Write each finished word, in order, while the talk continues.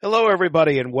Hello,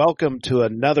 everybody, and welcome to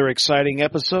another exciting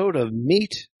episode of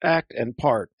Meet, Act, and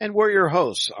Part. And we're your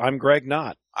hosts. I'm Greg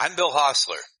Knott. I'm Bill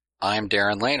Hostler. I'm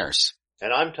Darren Laners.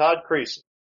 And I'm Todd Creason.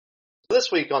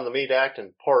 This week on the Meet, Act,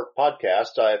 and Part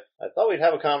podcast, I thought we'd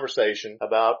have a conversation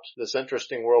about this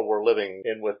interesting world we're living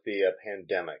in with the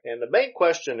pandemic. And the main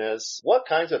question is, what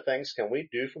kinds of things can we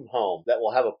do from home that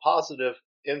will have a positive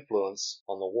influence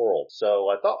on the world? So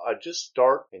I thought I'd just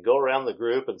start and go around the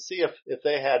group and see if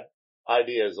they had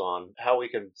ideas on how we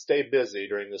can stay busy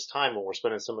during this time when we're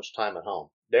spending so much time at home.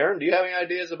 Darren, do you have any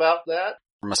ideas about that?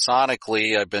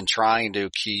 Masonically, I've been trying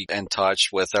to keep in touch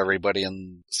with everybody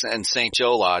in St.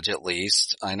 Joe Lodge, at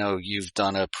least. I know you've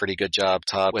done a pretty good job,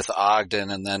 Todd, with Ogden,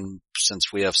 and then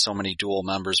since we have so many dual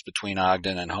members between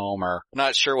Ogden and Homer, I'm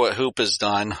not sure what Hoop has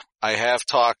done. I have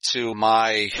talked to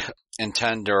my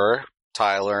intender,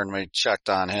 Tyler, and we checked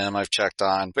on him. I've checked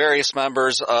on various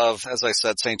members of, as I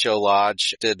said, St. Joe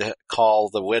Lodge. Did call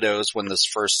the widows when this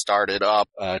first started up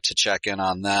to check in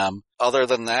on them. Other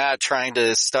than that, trying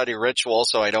to study ritual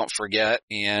so I don't forget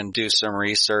and do some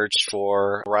research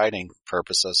for writing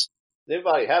purposes.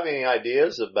 Anybody have any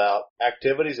ideas about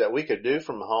activities that we could do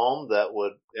from home that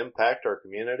would impact our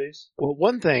communities? Well,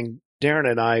 one thing, Darren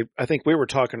and I think we were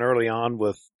talking early on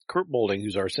with Kurt Boulding,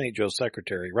 who's our St. Joe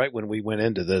secretary, right when we went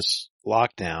into this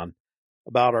lockdown,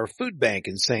 about our food bank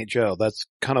in St. Joe. That's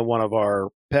kind of one of our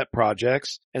pet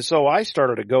projects. And so I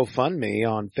started a GoFundMe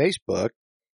on Facebook,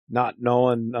 not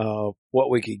knowing what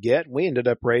we could get. We ended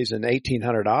up raising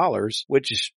 $1,800,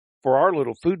 which is, for our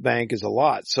little food bank, is a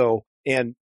lot. So,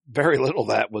 and very little of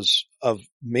that was of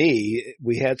me.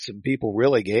 We had some people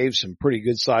really gave some pretty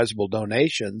good sizable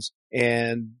donations,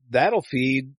 and that'll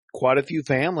feed quite a few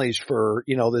families for,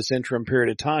 this interim period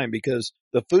of time, because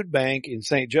the food bank in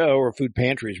St. Joe, or food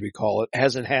pantry as we call it,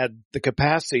 hasn't had the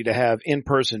capacity to have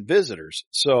in-person visitors.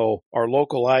 So our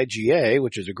local IGA,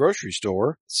 which is a grocery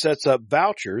store, sets up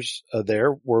vouchers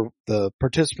there where the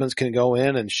participants can go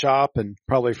in and shop, and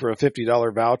probably for a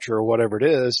 $50 voucher or whatever it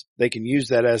is, they can use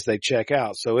that as they check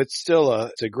out. So it's still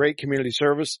it's a great community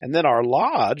service. And then our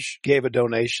lodge gave a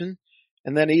donation.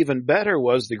 And then even better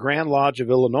was the Grand Lodge of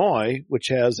Illinois, which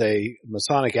has a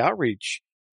Masonic outreach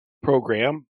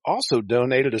program, also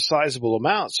donated a sizable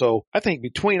amount. So I think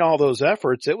between all those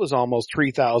efforts, it was almost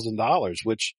 $3,000,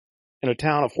 which in a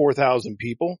town of 4,000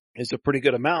 people is a pretty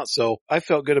good amount. So I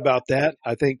felt good about that.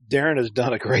 I think Darren has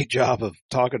done a great job of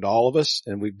talking to all of us,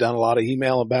 and we've done a lot of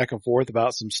emailing back and forth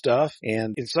about some stuff.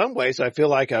 And in some ways, I feel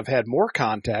like I've had more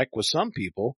contact with some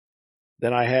people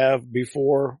than I have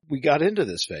before we got into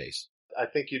this phase. I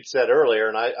think you'd said earlier,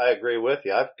 and I agree with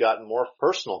you, I've gotten more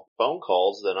personal phone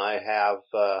calls than I have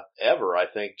ever, I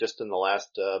think, just in the last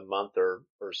month or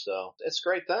so. It's a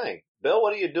great thing. Bill,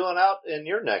 what are you doing out in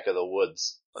your neck of the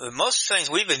woods? Most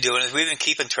things we've been doing is we've been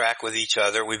keeping track with each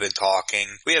other. We've been talking.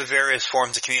 We have various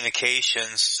forms of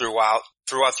communications throughout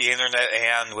the internet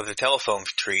and with the telephone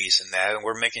trees and that, and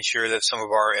we're making sure that some of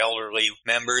our elderly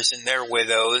members and their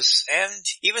widows, and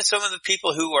even some of the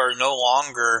people who are no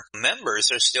longer members,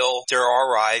 they're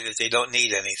alright, that they don't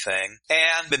need anything.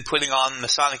 And been putting on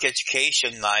Masonic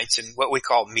education nights and what we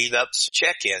call meetups,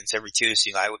 check-ins every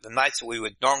Tuesday night. The nights that we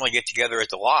would normally get together at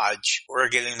the lodge, we're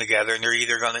getting together and they're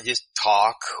either going to just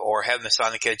talk or have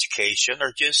Masonic education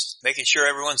or just making sure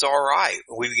everyone's alright.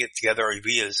 We get together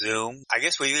via Zoom. I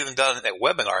guess we've even done that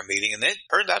webinar meeting, and it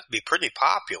turned out to be pretty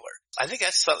popular. I think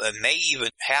that's something that may even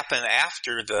happen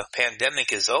after the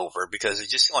pandemic is over, because it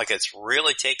just seems like it's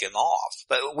really taken off.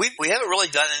 But we haven't really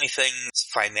done anything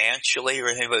financially or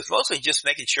anything, but it's mostly just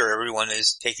making sure everyone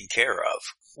is taken care of.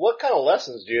 What kind of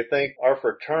lessons do you think our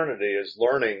fraternity is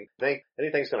learning? Think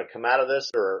anything's going to come out of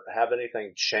this or have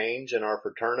anything change in our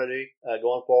fraternity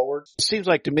going forward? It seems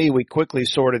like to me we quickly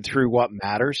sorted through what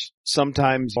matters.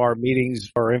 Sometimes our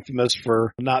meetings are infamous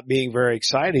for not being very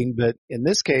exciting, but in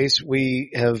this case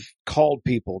we have called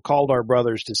our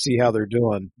brothers to see how they're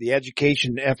doing. The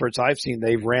education efforts I've seen,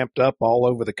 they've ramped up all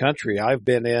over the country. I've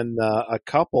been in a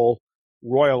couple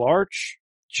Royal Arch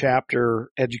chapter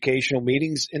educational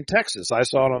meetings in Texas. I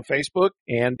saw it on Facebook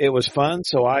and it was fun.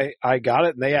 So I got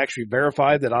it, and they actually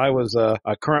verified that I was a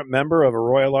current member of a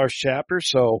Royal Arch chapter.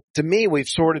 So to me, we've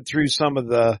sorted through some of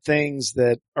the things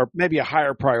that are maybe a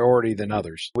higher priority than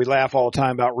others. We laugh all the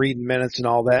time about reading minutes and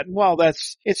all that. And while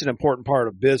it's an important part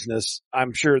of business,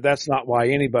 I'm sure that's not why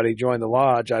anybody joined the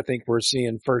lodge. I think we're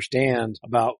seeing firsthand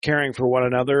about caring for one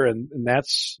another, and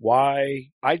that's why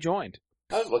I joined.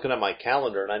 I was looking at my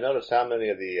calendar and I noticed how many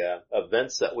of the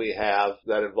events that we have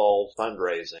that involve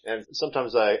fundraising. And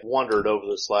sometimes I wondered over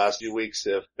this last few weeks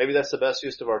if maybe that's the best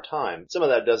use of our time. Some of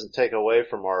that doesn't take away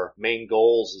from our main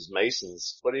goals as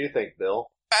Masons. What do you think,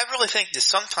 Bill? I really think that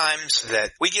sometimes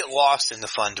that we get lost in the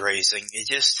fundraising.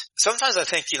 Sometimes I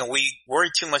think, we worry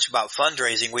too much about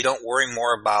fundraising. We don't worry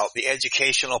more about the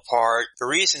educational part. The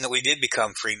reason that we did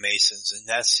become Freemasons, and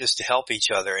that's just to help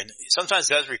each other. And sometimes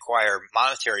it does require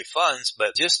monetary funds,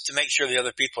 but just to make sure the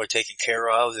other people are taken care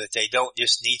of, that they don't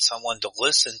just need someone to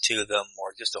listen to them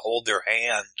or just to hold their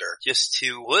hand or just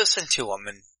to listen to them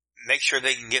and make sure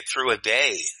they can get through a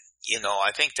day.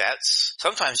 I think that's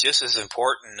sometimes just as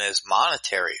important as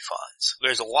monetary funds.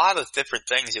 There's a lot of different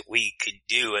things that we could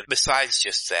do, and besides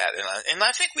just that, and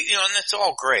I think and that's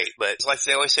all great. But it's like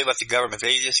they always say about the government,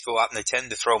 they just go out and they tend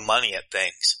to throw money at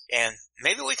things, and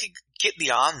maybe we could get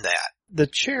beyond that. The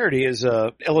charity is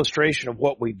a illustration of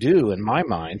what we do in my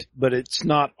mind, but it's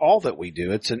not all that we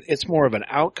do. It's more of an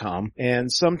outcome.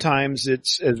 And sometimes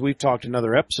it's, as we've talked in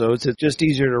other episodes, it's just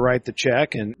easier to write the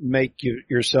check and make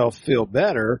yourself feel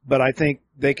better. But I think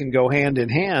they can go hand in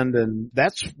hand. And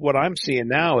that's what I'm seeing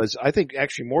now is I think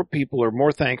actually more people are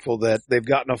more thankful that they've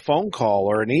gotten a phone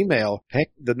call or an email.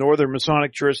 Heck, the Northern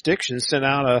Masonic jurisdiction sent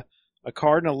out a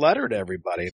card and a letter to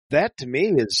everybody. That to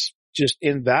me is just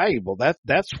invaluable.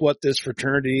 That's what this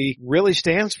fraternity really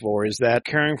stands for, is that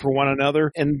caring for one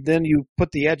another. And then you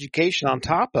put the education on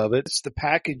top of it. It's the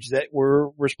package that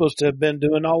we're supposed to have been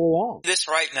doing all along. This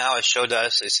right now has showed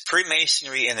us is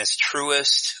Freemasonry in its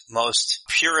truest, most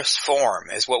purest form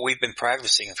is what we've been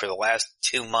practicing for the last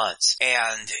 2 months.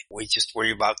 And we just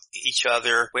worry about each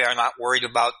other. We are not worried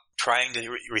about trying to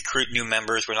recruit new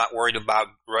members. We're not worried about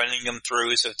running them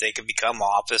through so that they can become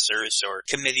officers or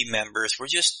committee members. We're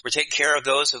taking care of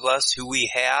those of us who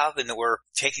we have, and we're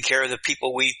taking care of the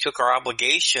people we took our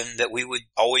obligation that we would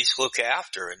always look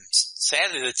after. And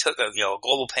sadly, it took a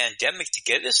global pandemic to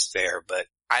get us there, but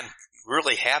I'm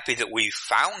really happy that we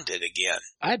found it again.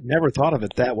 I'd never thought of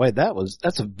it that way.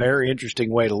 That's a very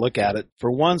interesting way to look at it.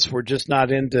 For once, we're just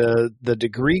not into the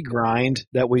degree grind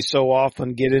that we so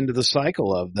often get into the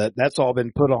cycle of. That's all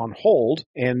been put on hold,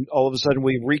 and all of a sudden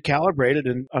we've recalibrated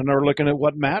and are looking at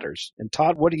what matters. And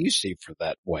Todd, what do you see for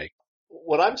that way?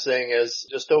 What I'm saying is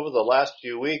just over the last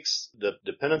few weeks, the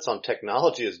dependence on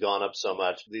technology has gone up so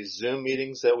much. These Zoom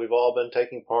meetings that we've all been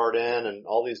taking part in and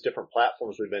all these different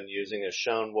platforms we've been using has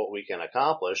shown what we can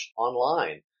accomplish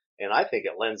online. And I think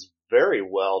it lends very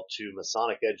well to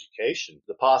Masonic education.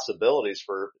 The possibilities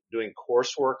for doing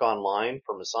coursework online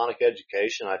for Masonic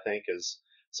education, I think, is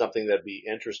something that'd be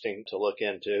interesting to look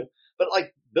into. But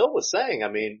like Bill was saying,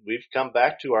 we've come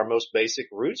back to our most basic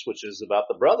roots, which is about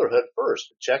the brotherhood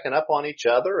first, checking up on each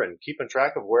other and keeping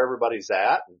track of where everybody's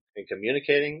at and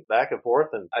communicating back and forth.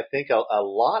 And I think a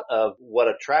lot of what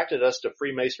attracted us to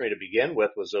Freemasonry to begin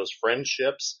with was those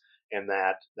friendships, and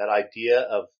that idea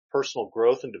of personal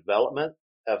growth and development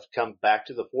have come back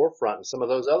to the forefront, and some of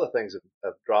those other things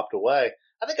have dropped away.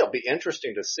 I think it'll be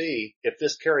interesting to see if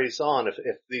this carries on,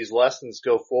 if these lessons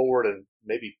go forward and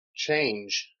maybe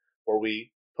change where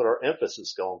we put our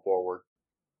emphasis going forward.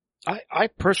 I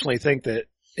personally think that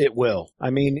it will.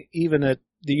 Even at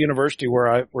the university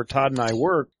where Todd and I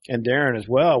work, and Darren as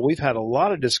well, we've had a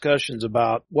lot of discussions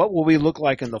about what will we look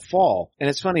like in the fall. And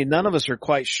it's funny, none of us are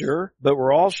quite sure, but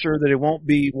we're all sure that it won't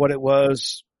be what it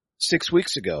was 6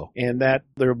 weeks ago, and that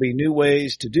there'll be new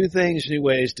ways to do things, new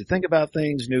ways to think about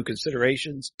things, new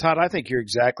considerations. Todd, I think you're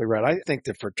exactly right. I think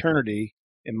the fraternity,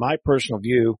 in my personal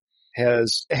view,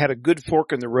 has had a good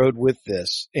fork in the road with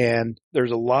this. And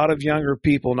there's a lot of younger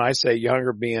people, and I say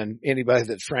younger being anybody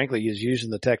that frankly is using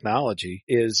the technology,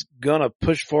 is going to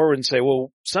push forward and say,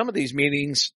 well, some of these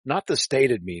meetings, not the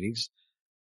stated meetings,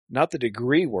 not the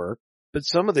degree work, but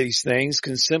some of these things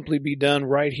can simply be done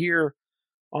right here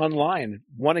online.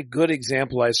 One good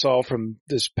example I saw from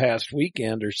this past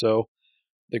weekend or so,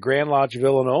 the Grand Lodge of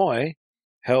Illinois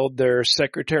held their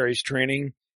secretaries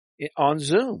training on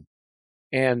Zoom.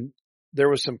 And there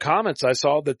was some comments I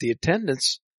saw that the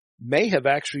attendance may have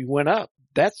actually went up.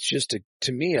 That's just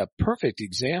to me a perfect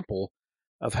example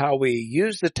of how we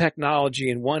use the technology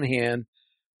in one hand,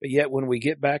 but yet when we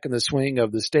get back in the swing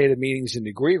of the state of meetings and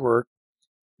degree work,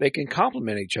 they can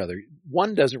complement each other.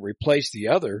 One doesn't replace the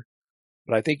other,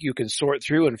 but I think you can sort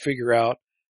through and figure out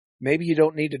maybe you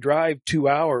don't need to drive 2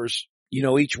 hours,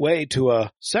 each way to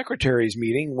a secretary's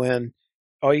meeting when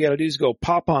all you got to do is go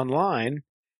pop online,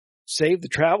 save the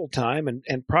travel time,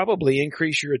 and probably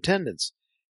increase your attendance.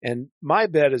 And my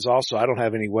bet is also, I don't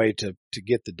have any way to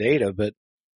get the data, but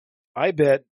I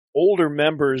bet older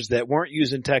members that weren't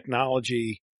using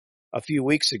technology a few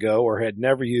weeks ago or had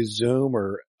never used Zoom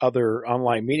or other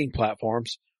online meeting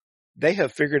platforms, they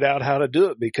have figured out how to do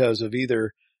it because of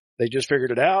either they just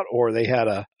figured it out or they had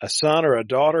a son or a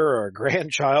daughter or a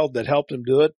grandchild that helped them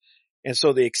do it. And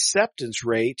so the acceptance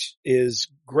rate is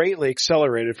greatly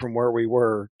accelerated from where we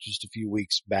were just a few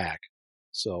weeks back.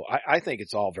 So I think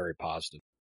it's all very positive.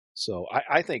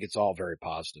 I think it's all very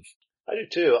positive. I do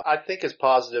too. I think it's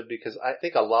positive because I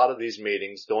think a lot of these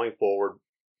meetings going forward,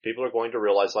 people are going to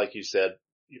realize, like you said,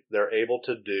 they're able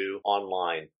to do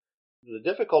online. The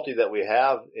difficulty that we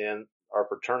have in our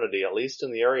fraternity, at least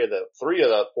in the area that 3 of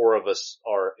the 4 of us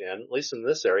are in, at least in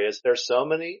this area, is there's so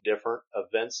many different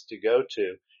events to go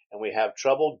to, and we have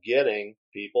trouble getting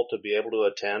people to be able to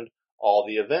attend all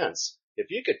the events. If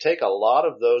you could take a lot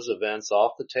of those events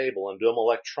off the table and do them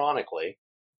electronically,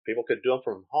 people could do them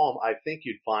from home, I think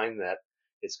you'd find that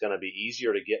it's going to be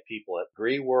easier to get people at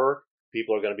degree work.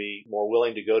 People are going to be more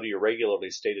willing to go to your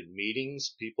regularly stated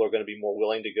meetings. People are going to be more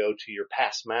willing to go to your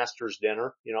past masters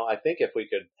dinner. I think if we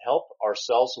could help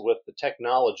ourselves with the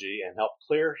technology and help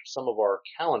clear some of our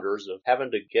calendars of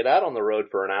having to get out on the road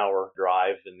for an hour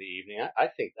drive in the evening, I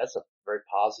think that's a very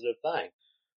positive thing.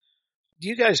 Do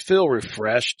you guys feel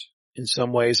refreshed in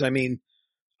some ways? I mean,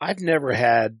 I've never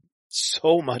had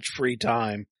so much free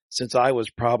time since I was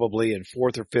probably in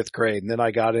 4th or 5th grade. And then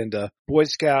I got into Boy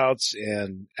Scouts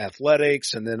and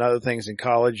athletics and then other things in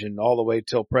college and all the way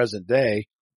till present day.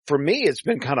 For me, it's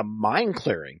been kind of mind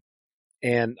clearing.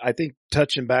 And I think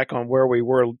touching back on where we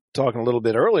were talking a little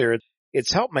bit earlier,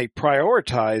 it's helped me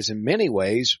prioritize in many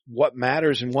ways what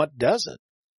matters and what doesn't.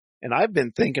 And I've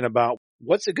been thinking about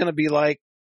what's it going to be like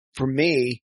for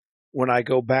me when I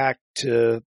go back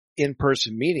to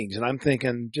in-person meetings. And I'm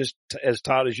thinking, just as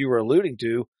Todd, as you were alluding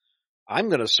to, I'm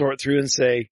going to sort through and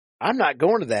say, I'm not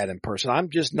going to that in person. I'm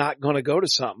just not going to go to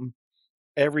something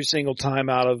every single time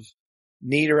out of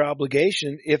need or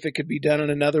obligation if it could be done in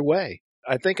another way.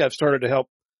 I think I've started to help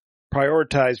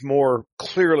prioritize more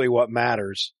clearly what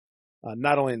matters,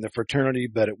 not only in the fraternity,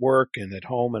 but at work and at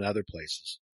home and other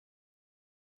places.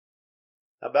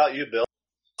 How about you, Bill?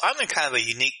 I'm in kind of a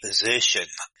unique position.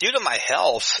 Due to my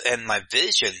health and my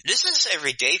vision, this is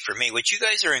every day for me. What you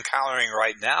guys are encountering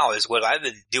right now is what I've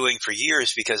been doing for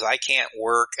years because I can't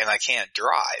work and I can't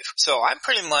drive. So I'm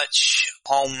pretty much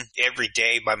home every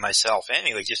day by myself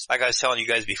anyway. Just like I was telling you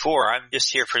guys before, I'm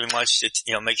just here pretty much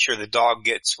to, make sure the dog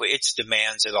gets its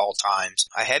demands at all times.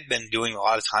 I had been doing a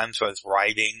lot of times I was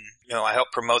writing. I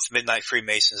help promote the Midnight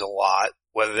Freemasons a lot,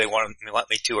 whether they want to let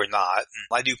me to or not. And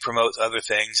I do promote other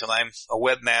things, and I'm a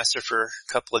webmaster for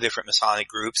a couple of different Masonic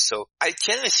groups, so I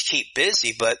tend to keep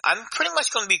busy, but I'm pretty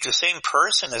much going to be the same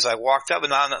person as I walked up.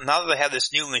 And now that I have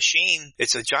this new machine,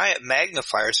 it's a giant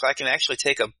magnifier, so I can actually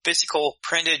take a physical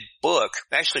printed book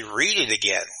and actually read it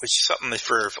again, which is something that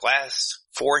for the last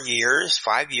 4 years,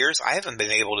 5 years, I haven't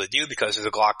been able to do because of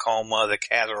the glaucoma, the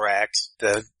cataracts,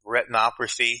 the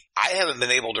retinopathy. I haven't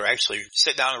been able to actually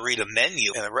sit down and read a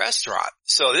menu in a restaurant.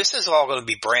 So this is all going to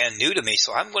be brand new to me.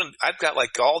 So I've got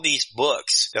like all these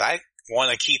books that I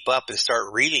want to keep up and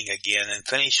start reading again and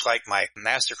finish like my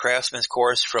Master Craftsman's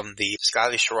course from the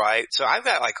Scottish Rite. So I've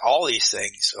got like all these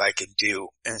things that I can do.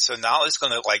 And so now it's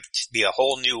going to like be a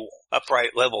whole new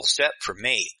upright level step for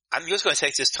me. I'm just going to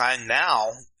take this time now,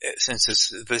 since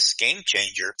this game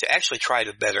changer, to actually try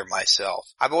to better myself.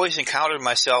 I've always encountered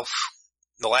myself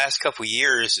the last couple of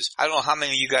years. I don't know how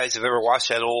many of you guys have ever watched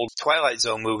that old Twilight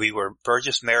Zone movie where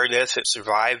Burgess Meredith had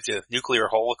survived the nuclear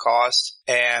holocaust,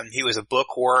 and he was a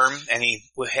bookworm, and he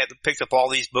had picked up all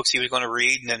these books he was going to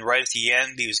read, and then right at the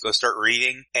end he was going to start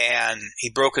reading, and he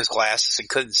broke his glasses and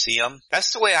couldn't see them.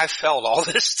 That's the way I felt all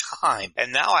this time,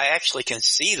 and now I actually can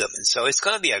see them, and so it's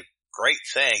going to be a great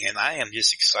thing, and I am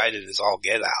just excited as all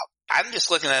get out. I'm just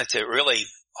looking at it to really,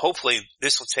 hopefully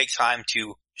this will take time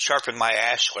to sharpen my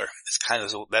ashlar. It's kind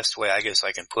of the best way I guess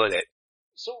I can put it.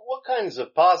 So what kinds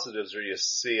of positives are you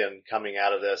seeing coming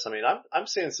out of this? I mean, I'm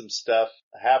seeing some stuff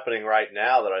happening right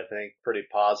now that I think pretty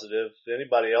positive.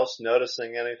 Anybody else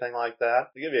noticing anything like that?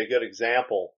 To give you a good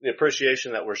example, the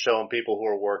appreciation that we're showing people who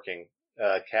are working,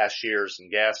 cashiers in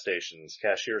gas stations,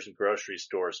 cashiers in grocery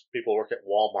stores, people who work at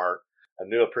Walmart, a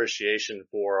new appreciation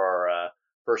for our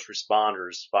first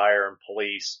responders, fire and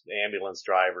police, ambulance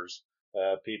drivers,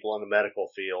 people in the medical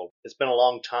field. It's been a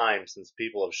long time since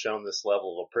people have shown this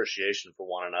level of appreciation for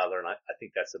one another, and I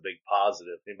think that's a big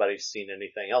positive. Anybody seen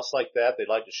anything else like that they'd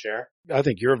like to share? I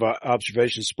think your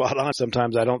observation's spot on.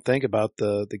 Sometimes I don't think about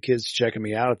the kids checking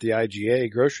me out at the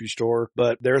IGA grocery store,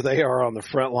 but there they are on the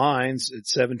front lines at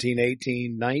 17,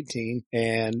 18, 19,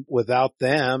 and without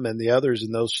them and the others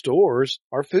in those stores,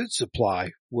 our food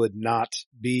supply would not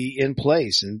be in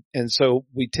place. And so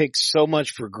we take so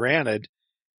much for granted.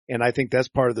 And I think that's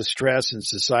part of the stress in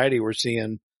society we're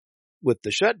seeing with the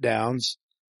shutdowns.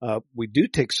 We do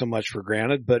take so much for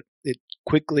granted, but it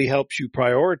quickly helps you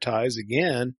prioritize,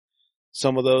 again,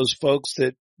 some of those folks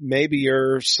that maybe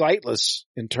are sightless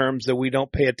in terms that we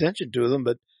don't pay attention to them,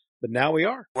 but now we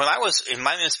are. When I was in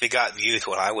my misbegotten youth,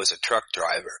 when I was a truck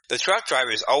driver, the truck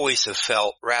drivers always have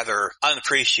felt rather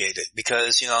unappreciated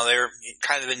because, they're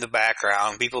kind of in the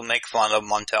background. People make fun of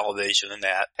them on television and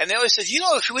that. And they always said,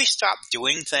 if we stopped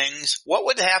doing things, what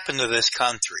would happen to this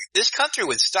country? This country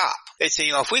would stop. They say,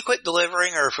 if we quit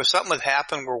delivering or if something would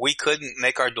happen where we couldn't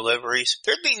make our deliveries,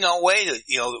 there'd be no way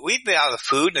that, we'd be out of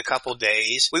food in a couple of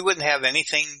days. We wouldn't have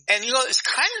anything. And, it's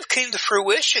kind of came to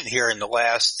fruition here in the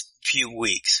last few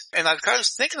weeks. And I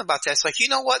was thinking about that. It's like, you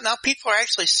know what? Now people are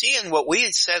actually seeing what we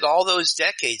had said all those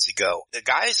decades ago. The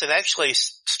guys that actually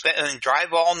spend and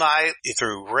drive all night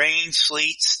through rain,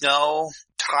 sleet, snow,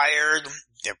 tired,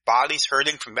 their bodies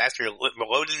hurting from after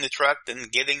loading the truck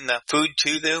and getting the food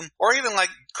to them. Or even like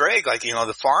Greg,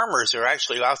 the farmers are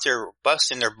actually out there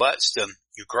busting their butts to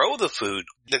you grow the food.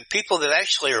 The people that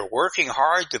actually are working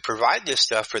hard to provide this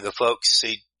stuff for the folks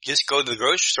who just go to the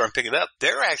grocery store and pick it up,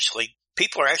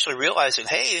 people are actually realizing,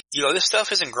 hey, this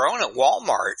stuff isn't grown at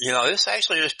Walmart. This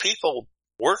actually is people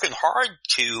working hard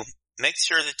to make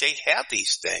sure that they have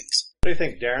these things. What do you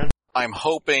think, Darren? I'm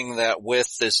hoping that with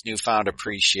this newfound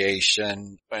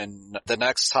appreciation, and the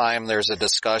next time there's a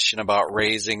discussion about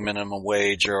raising minimum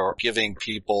wage or giving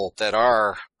people that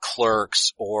are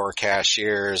clerks or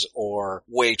cashiers or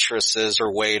waitresses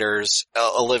or waiters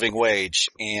a living wage.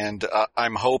 And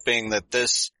I'm hoping that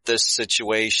this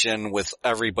situation with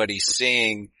everybody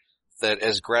seeing that,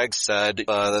 as Greg said,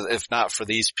 if not for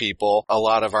these people, a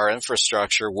lot of our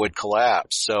infrastructure would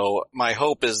collapse. So my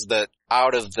hope is that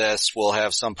out of this, we'll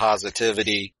have some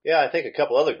positivity. Yeah, I think a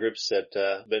couple other groups that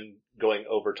have been going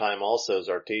overtime also is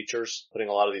our teachers, putting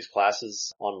a lot of these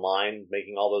classes online,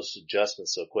 making all those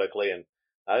adjustments so quickly. And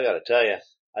I got to tell you,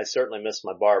 I certainly miss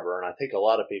my barber, and I think a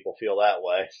lot of people feel that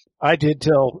way. I did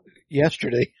till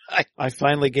yesterday. I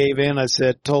finally gave in.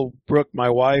 Told Brooke, my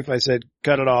wife, I said,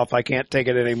 cut it off. I can't take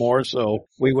it anymore. So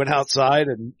we went outside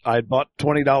and I bought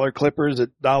 $20 clippers at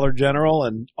Dollar General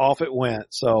and off it went.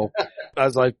 So I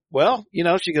was like, well,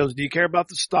 she goes, do you care about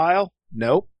the style?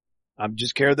 Nope. I'm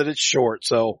just care that it's short.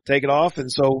 So take it off.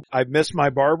 And so I missed my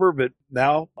barber, but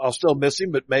now I'll still miss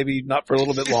him, but maybe not for a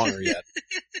little bit longer yet.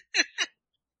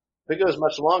 If it goes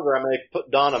much longer, I may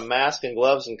put Dawn a mask and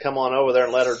gloves and come on over there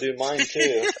and let her do mine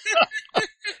too.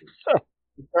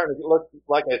 It's starting to look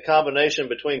like a combination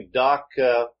between Doc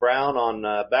Brown on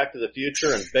Back to the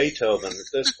Future and Beethoven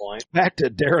at this point. Back to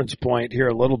Darren's point here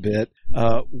a little bit.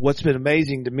 What's been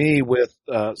amazing to me with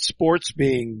sports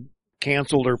being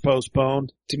canceled or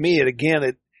postponed, to me,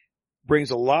 it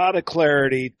brings a lot of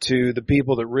clarity to the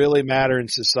people that really matter in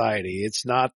society. It's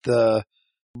not the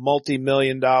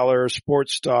multi-million-dollar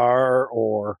sports star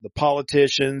or the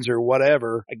politicians or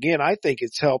whatever. Again, I think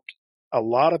it's helped a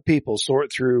lot of people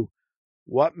sort through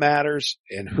what matters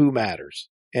and who matters.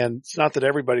 And it's not that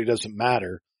everybody doesn't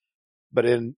matter, but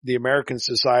in the American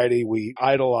society, we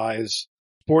idolize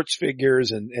sports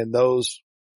figures and those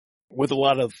with a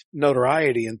lot of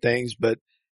notoriety and things. But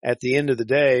at the end of the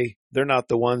day, they're not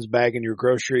the ones bagging your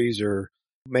groceries or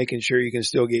making sure you can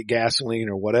still get gasoline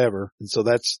or whatever. And so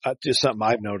that's just something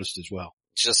I've noticed as well.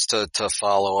 Just to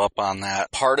follow up on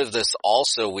that, part of this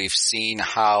also, we've seen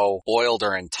how boiled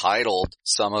or entitled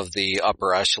some of the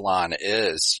upper echelon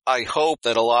is. I hope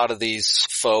that a lot of these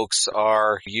folks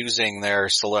are using their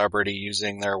celebrity,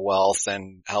 using their wealth,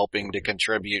 and helping to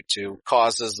contribute to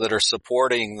causes that are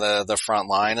supporting the front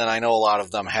line, and I know a lot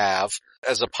of them have.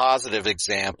 As a positive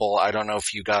example, I don't know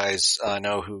if you guys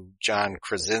know who John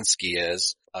Krasinski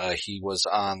is. He was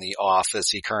on The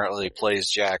Office. He currently plays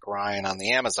Jack Ryan on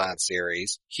the Amazon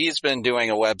series. He's been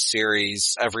doing a web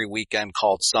series every weekend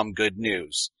called Some Good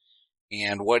News.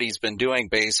 And what he's been doing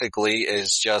basically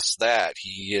is just that.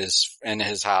 He is in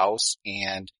his house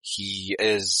and he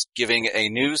is giving a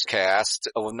newscast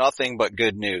of nothing but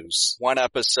good news. One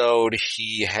episode,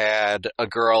 he had a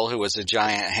girl who was a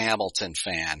giant Hamilton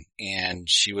fan, and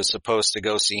she was supposed to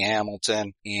go see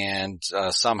Hamilton, and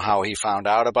somehow he found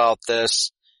out about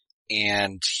this,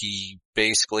 and he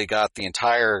basically got the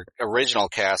entire original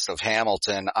cast of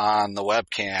Hamilton on the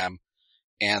webcam,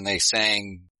 and they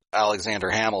sang Alexander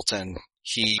Hamilton.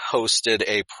 He hosted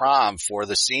a prom for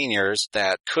the seniors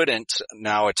that couldn't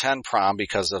now attend prom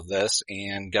because of this,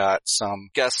 and got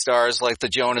some guest stars like the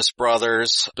Jonas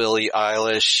Brothers, Billie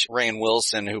Eilish, Rainn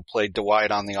Wilson, who played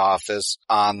Dwight on The Office,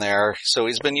 on there. So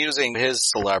he's been using his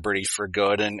celebrity for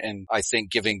good and I think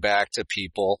giving back to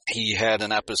people. He had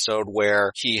an episode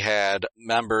where he had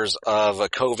members of a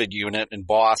COVID unit in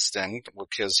Boston,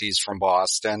 because he's from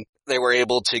Boston. They were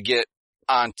able to get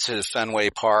onto Fenway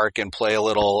Park and play a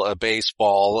little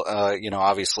baseball,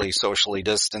 obviously socially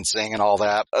distancing and all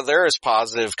that. There is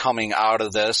positive coming out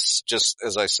of this. Just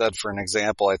as I said, for an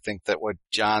example, I think that what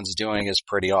John's doing is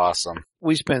pretty awesome.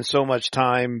 We spend so much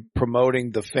time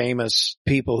promoting the famous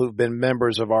people who've been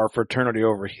members of our fraternity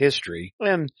over history.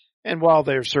 And while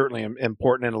they're certainly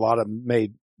important and a lot of them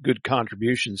made good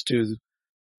contributions to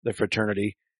the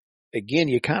fraternity, again,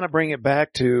 you kind of bring it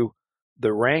back to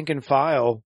the rank and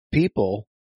file people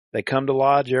that come to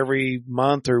Lodge every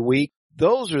month or week.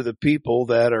 Those are the people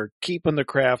that are keeping the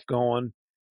craft going.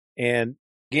 And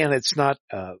again, it's not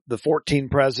the 14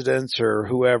 presidents or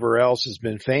whoever else has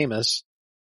been famous.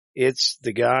 It's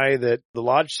the guy the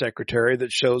lodge secretary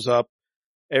that shows up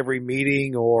every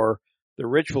meeting, or the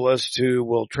ritualist who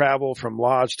will travel from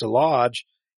lodge to lodge,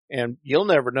 and you'll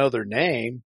never know their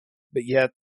name, but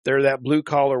yet they're that blue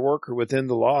collar worker within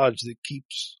the lodge that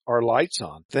keeps our lights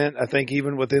on. Then I think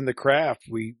even within the craft,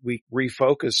 we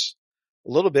refocus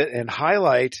a little bit and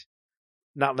highlight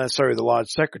not necessarily the lodge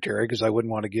secretary, because I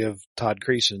wouldn't want to give Todd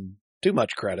Creason too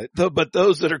much credit, but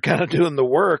those that are kind of doing the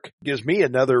work gives me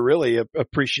another really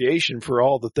appreciation for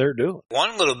all that they're doing.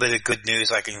 One little bit of good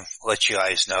news I can let you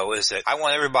guys know is that I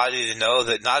want everybody to know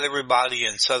that not everybody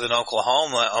in southern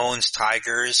Oklahoma owns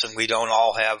tigers, and we don't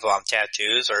all have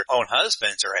tattoos or own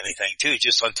husbands or anything too.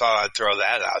 Just I thought I'd throw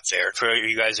that out there for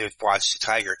you guys who've watched the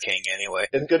Tiger King anyway.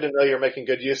 It's good to know you're making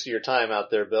good use of your time out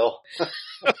there, Bill.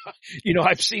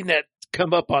 I've seen that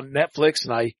come up on Netflix,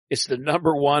 and it's the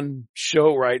number one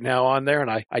show right now on there, and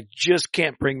I just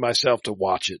can't bring myself to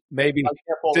watch it. Maybe I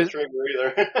can't pull the trigger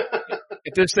either.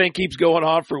 If this thing keeps going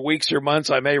on for weeks or months,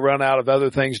 I may run out of other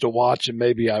things to watch, and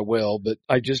maybe I will, but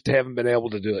I just haven't been able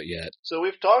to do it yet. So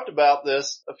we've talked about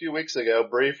this a few weeks ago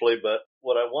briefly, but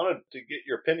what I wanted to get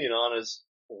your opinion on is,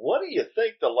 what do you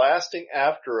think the lasting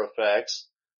after effects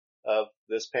of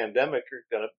this pandemic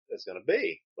is going to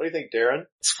be? What do you think, Darren?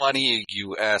 It's funny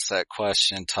you asked that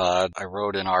question, Todd. I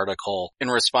wrote an article in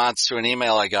response to an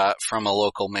email I got from a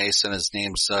local Mason. His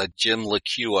name's Jim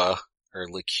Lacuta, or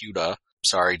Lacuta.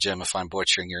 Sorry, Jim, if I'm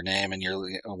butchering your name and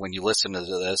when you listen to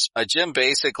this. Jim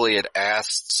basically had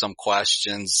asked some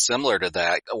questions similar to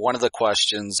that. One of the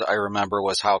questions I remember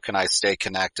was, how can I stay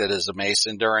connected as a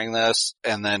Mason during this?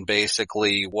 And then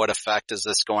basically, what effect is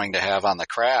this going to have on the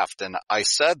craft? And I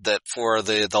said that for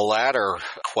the latter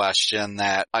question,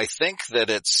 that I think that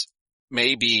it's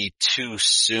maybe too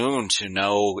soon to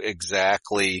know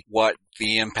exactly what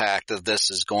the impact of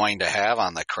this is going to have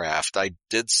on the craft. I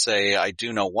did say I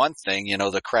do know one thing,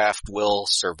 the craft will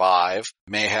survive,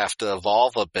 may have to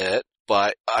evolve a bit,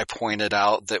 but I pointed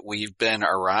out that we've been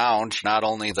around not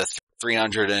only the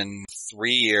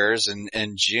 303 years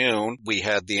in June, we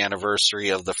had the anniversary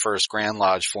of the first Grand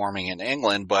Lodge forming in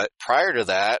England, but prior to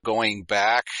that, going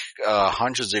back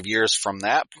hundreds of years from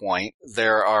that point,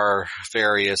 there are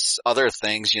various other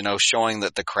things, showing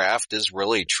that the craft is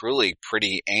really, truly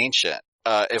pretty ancient.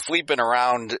 If we've been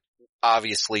around,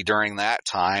 obviously during that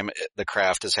time, the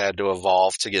craft has had to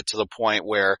evolve to get to the point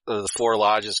where the four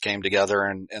lodges came together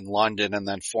in London and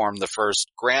then formed the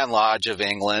first Grand Lodge of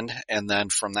England. And then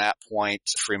from that point,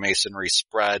 Freemasonry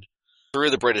spread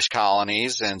through the British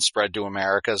colonies and spread to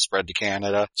America, spread to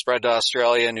Canada, spread to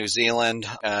Australia, New Zealand,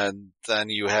 and then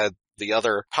you had the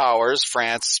other powers,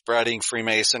 France spreading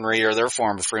Freemasonry or their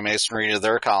form of Freemasonry to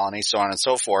their colony, so on and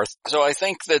so forth. So I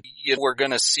think that we're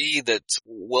going to see that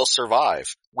we'll survive.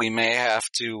 We may have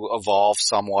to evolve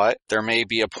somewhat. There may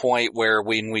be a point where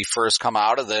when we first come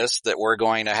out of this that we're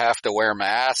going to have to wear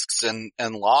masks and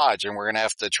lodge, and we're going to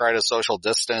have to try to social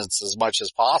distance as much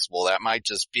as possible. That might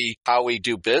just be how we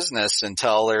do business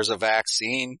until there's a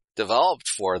vaccine developed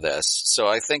for this. So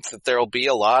I think that there'll be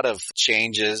a lot of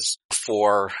changes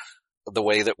for the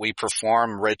way that we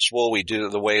perform ritual, we do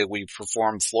the way we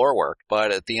perform floor work.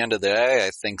 But at the end of the day, I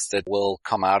think that we'll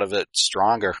come out of it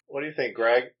stronger. What do you think,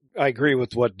 Greg? I agree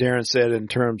with what Darren said in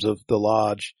terms of the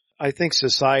lodge. I think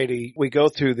society, we go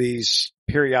through these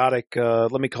periodic,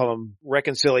 let me call them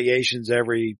reconciliations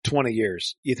every 20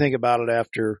 years. You think about it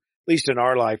after, at least in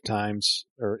our lifetimes,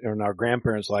 or in our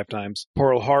grandparents' lifetimes,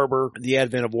 Pearl Harbor, the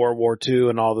advent of World War II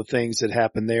and all the things that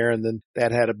happened there. And then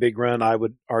that had a big run, I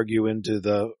would argue, into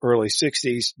the early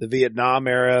 60s, the Vietnam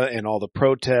era and all the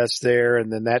protests there.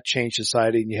 And then that changed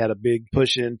society, and you had a big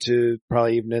push into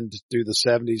probably even into through the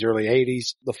 70s, early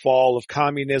 80s, the fall of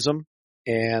communism.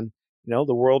 And,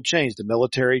 the world changed. The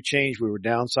military changed. We were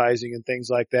downsizing and things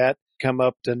like that. Come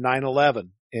up to 9/11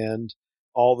 and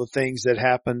all the things that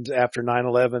happened after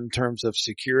 9/11 in terms of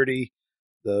security,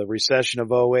 the recession of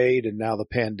 2008, and now the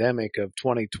pandemic of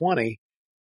 2020.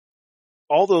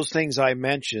 All those things I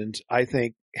mentioned, I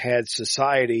think, had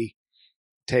society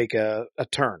take a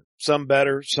turn, some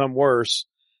better, some worse.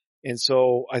 And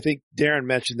so I think Darren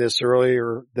mentioned this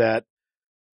earlier that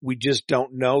we just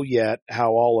don't know yet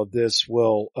how all of this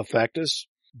will affect us,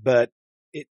 but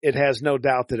it has no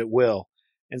doubt that it will.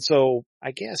 And so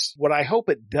I guess what I hope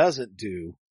it doesn't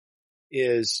do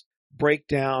is break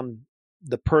down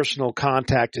the personal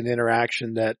contact and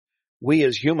interaction that we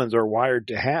as humans are wired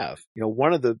to have. You know,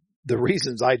 one of the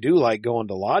reasons I do like going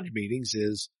to lodge meetings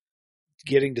is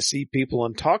getting to see people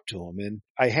and talk to them. And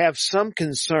I have some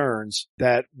concerns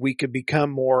that we could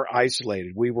become more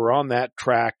isolated. We were on that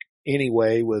track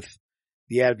anyway with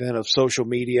the advent of social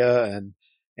media, and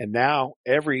now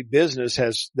every business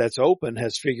that's open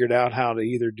has figured out how to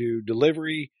either do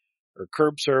delivery or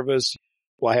curb service.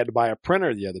 Well, I had to buy a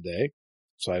printer the other day.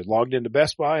 So I logged into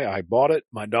Best Buy. I bought it.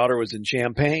 My daughter was in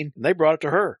Champaign and they brought it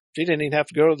to her. She didn't even have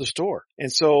to go to the store.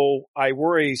 And so I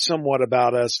worry somewhat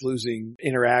about us losing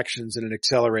interactions at an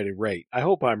accelerated rate. I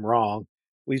hope I'm wrong.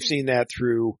 We've seen that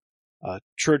through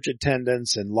church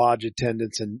attendance and lodge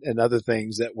attendance and other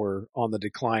things that were on the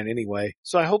decline anyway.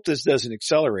 So I hope this doesn't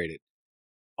accelerate it.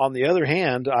 On the other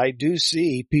hand, I do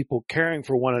see people caring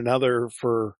for one another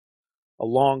for a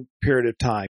long period of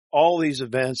time. All these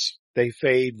events, they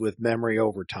fade with memory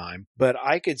over time, but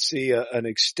I could see an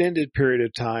extended period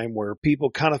of time where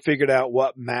people kind of figured out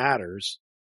what matters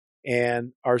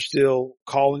and are still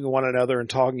calling one another and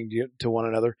talking to one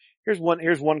another. Here's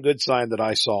one good sign that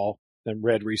I saw and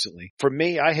read recently. For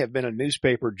me, I have been a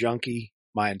newspaper junkie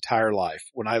my entire life.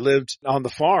 When I lived on the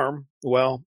farm,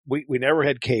 well, we never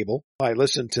had cable. I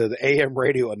listened to the AM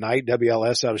radio at night,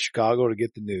 WLS out of Chicago, to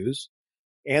get the news,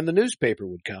 and the newspaper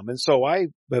would come. And so I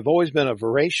have always been a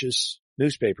voracious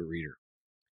newspaper reader.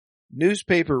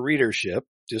 Newspaper readership,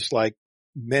 just like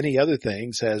many other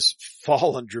things, has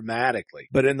fallen dramatically.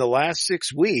 But in the last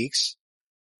 6 weeks,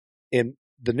 the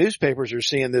newspapers are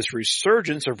seeing this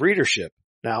resurgence of readership.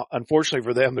 Now, unfortunately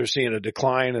for them, they're seeing a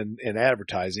decline in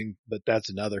advertising, but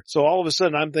that's another. So all of a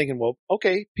sudden I'm thinking, well,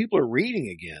 okay, people are reading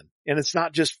again. And it's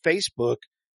not just Facebook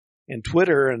and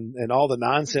Twitter and all the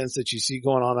nonsense that you see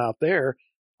going on out there.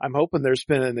 I'm hoping they're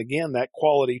spending, again, that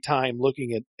quality time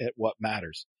looking at what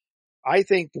matters. I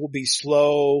think we'll be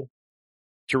slow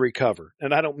to recover.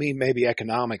 And I don't mean maybe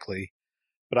economically,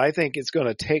 but I think it's going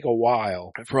to take a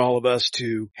while for all of us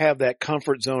to have that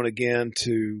comfort zone again,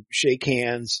 to shake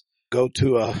hands, go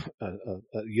to a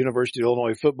University of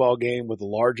Illinois football game with a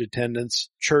large attendance,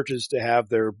 churches to have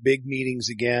their big meetings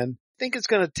again. I think it's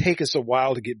going to take us a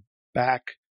while to get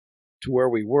back to where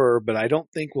we were, but I don't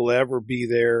think we'll ever be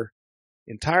there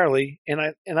entirely. And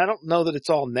I don't know that it's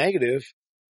all negative.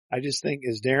 I just think,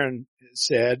 as Darren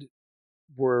said,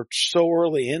 we're so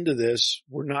early into this,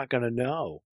 we're not going to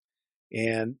know.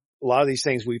 And a lot of these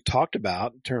things we've talked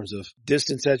about in terms of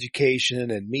distance education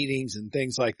and meetings and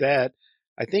things like that,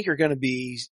 I think they're going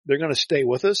to stay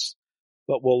with us,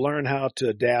 but we'll learn how to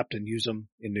adapt and use them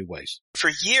in new ways.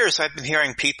 For years, I've been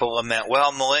hearing people lament,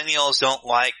 well, millennials don't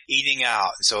like eating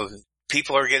out, so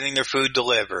people are getting their food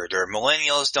delivered, or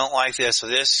millennials don't like this, so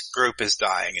this group is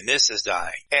dying and this is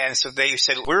dying. And so they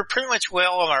said, we're pretty much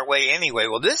well on our way anyway.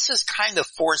 Well, this has kind of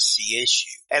forced the issue.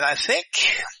 And I think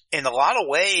in a lot of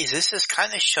ways, this has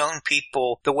kind of shown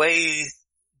people the way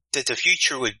that the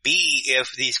future would be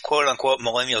if these quote-unquote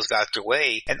millennials got their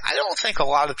way. And I don't think a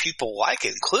lot of people like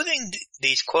it, including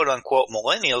these quote-unquote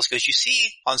millennials, because you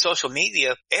see on social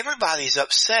media, everybody's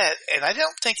upset. And I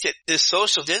don't think that this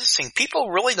social distancing,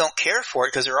 people really don't care for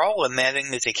it because they're all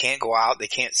lamenting that they can't go out, they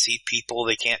can't see people,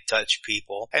 they can't touch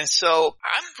people. And so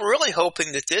I'm really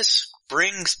hoping that this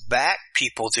brings back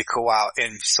people to go out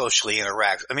and socially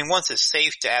interact. I mean, once it's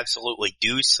safe to absolutely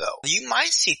do so. You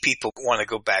might see people want to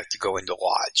go back to go into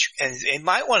lodge, and they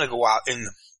might want to go out and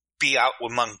be out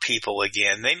among people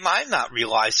again. They might not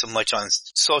realize so much on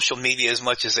social media as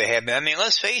much as they have been. I mean,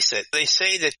 let's face it. They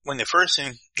say that when the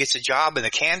person gets a job in a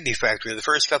candy factory, the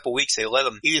first couple of weeks they let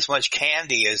them eat as much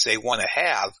candy as they want to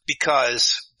have,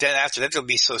 because then after that they'll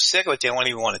be so sick of it they won't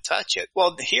even want to touch it.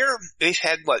 Well, here they've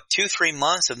had 2-3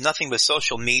 months of nothing but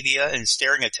social media and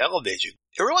staring at television.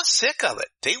 Everyone's sick of it.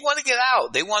 They want to get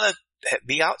out. They want to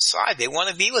be outside. They want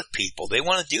to be with people. They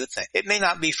want to do things. It may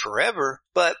not be forever,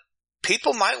 but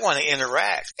people might want to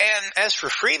interact. And as for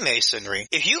Freemasonry,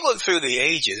 if you look through the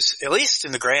ages, at least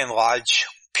in the Grand Lodge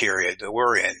period that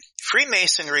we're in,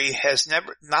 Freemasonry has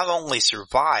not only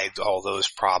survived all those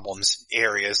problems,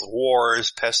 areas,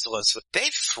 wars, pestilence,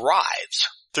 they've thrived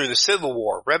through the Civil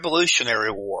War, Revolutionary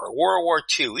War, World War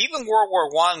II, even World War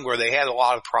I, where they had a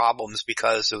lot of problems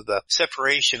because of the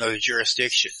separation of the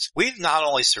jurisdictions. We've not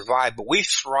only survived, but we've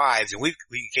thrived, and we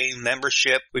gained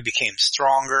membership, we became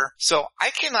stronger. So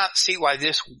I cannot see why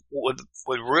this would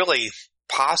really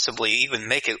possibly even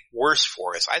make it worse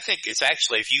for us. I think it's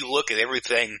actually, if you look at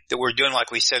everything that we're doing, like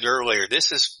we said earlier,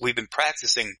 we've been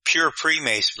practicing pure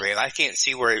Freemasonry, and I can't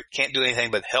see where it can't do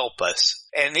anything but help us.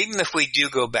 And even if we do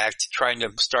go back to trying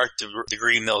to start the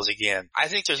green mills again, I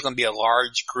think there's going to be a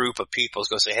large group of people who's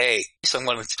going to say, hey, so I'm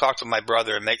going to talk to my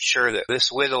brother and make sure that this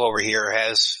widow over here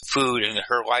has food and that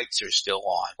her lights are still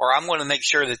on. Or I'm going to make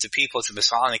sure that the people at the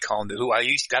Masonic home who I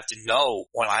used to got to know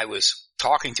when I was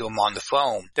talking to them on the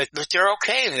phone, that they're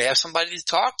okay and they have somebody to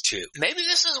talk to. Maybe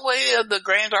this is way of the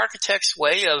Grand Architect's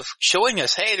way of showing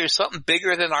us, hey, there's something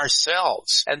bigger than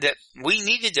ourselves, and that we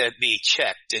needed to be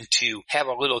checked and to have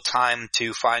a little time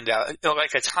to find out,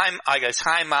 like a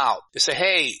time out to say,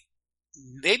 hey,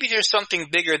 maybe there's something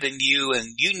bigger than you, and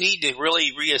you need to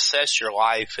really reassess your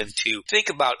life and to think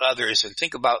about others and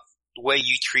think about the way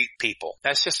you treat people.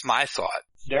 That's just my thought.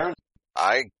 Darren?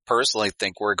 I personally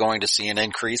think we're going to see an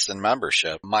increase in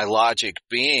membership. My logic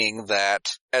being that,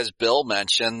 as Bill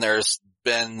mentioned, there's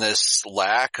been this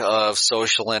lack of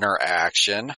social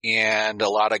interaction, and a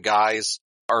lot of guys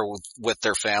are with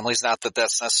their families. Not that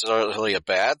that's necessarily a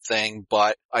bad thing,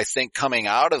 but I think coming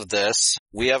out of this,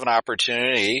 we have an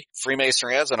opportunity,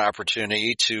 Freemasonry has an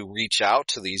opportunity to reach out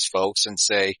to these folks and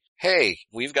say, hey,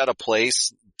 we've got a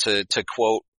place to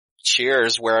quote,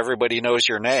 cheers, where everybody knows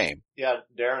your name. Yeah,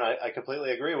 Darren, I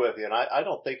completely agree with you. And I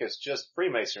don't think it's just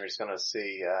Freemasonry is going to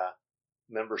see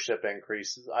membership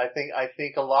increases. I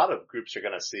think a lot of groups are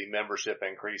going to see membership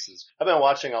increases. I've been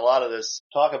watching a lot of this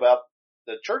talk about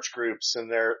the church groups,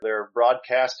 and they're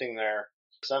broadcasting their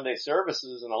Sunday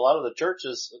services, and a lot of the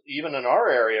churches, even in our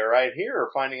area right here,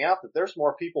 are finding out that there's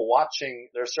more people watching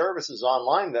their services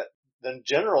online than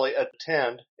generally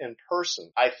attend in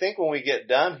person. I think when we get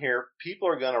done here, people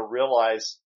are going to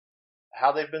realize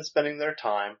how they've been spending their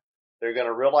time. They're going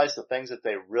to realize the things that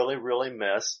they really, really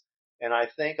miss. And I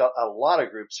think a lot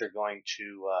of groups are going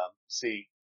to see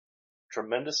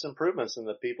tremendous improvements in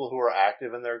the people who are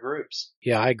active in their groups.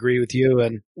 Yeah, I agree with you.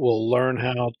 And we'll learn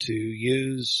how to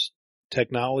use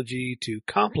technology to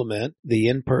complement the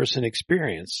in-person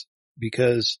experience.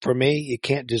 Because for me, it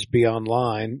can't just be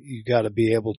online. You got to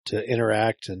be able to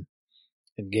interact and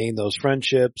gain those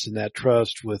friendships and that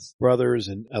trust with brothers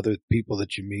and other people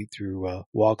that you meet through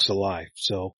walks of life.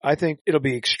 So I think it'll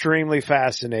be extremely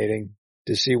fascinating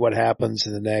to see what happens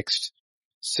in the next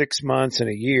 6 months and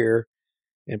a year.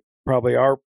 And probably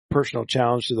our personal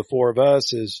challenge to the four of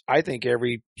us is, I think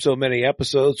every so many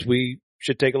episodes, we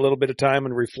should take a little bit of time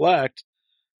and reflect.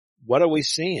 What are we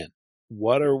seeing?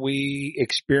 What are we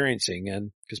experiencing?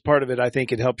 And because part of it, I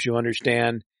think it helps you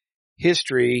understand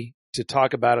history to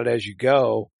talk about it as you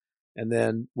go. And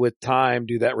then with time,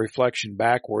 do that reflection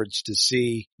backwards to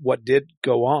see what did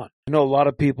go on. I know a lot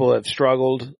of people have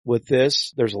struggled with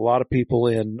this. There's a lot of people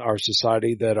in our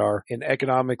society that are in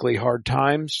economically hard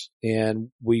times, and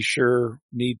we sure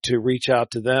need to reach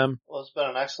out to them. Well, it's been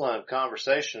an excellent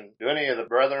conversation. Do any of the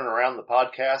brethren around the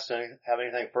podcast have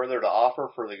anything further to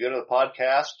offer for the good of the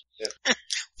podcast?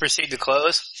 Proceed to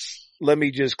close. Let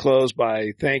me just close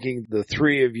by thanking the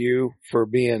three of you for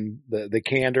being the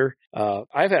candor.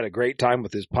 I've had a great time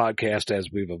with this podcast as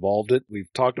we've evolved it.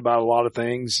 We've talked about a lot of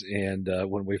things, and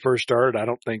when we first started, I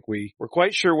don't think we were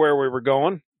quite sure where we were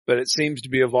going, but it seems to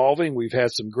be evolving. We've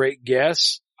had some great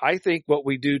guests. I think what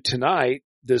we do tonight,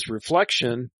 this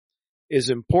reflection,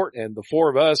 is important, and the four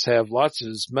of us have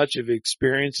as much of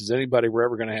experience as anybody we're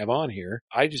ever going to have on here.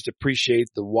 I just appreciate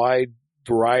the wide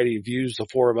variety of views the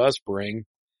four of us bring.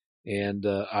 And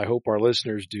I hope our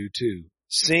listeners do too.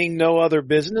 Seeing no other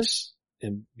business,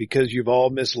 and because you've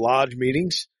all missed lodge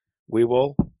meetings, we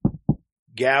will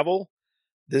gavel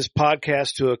this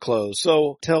podcast to a close.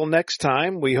 So till next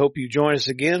time, we hope you join us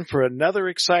again for another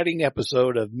exciting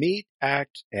episode of Meet,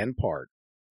 Act, and Part.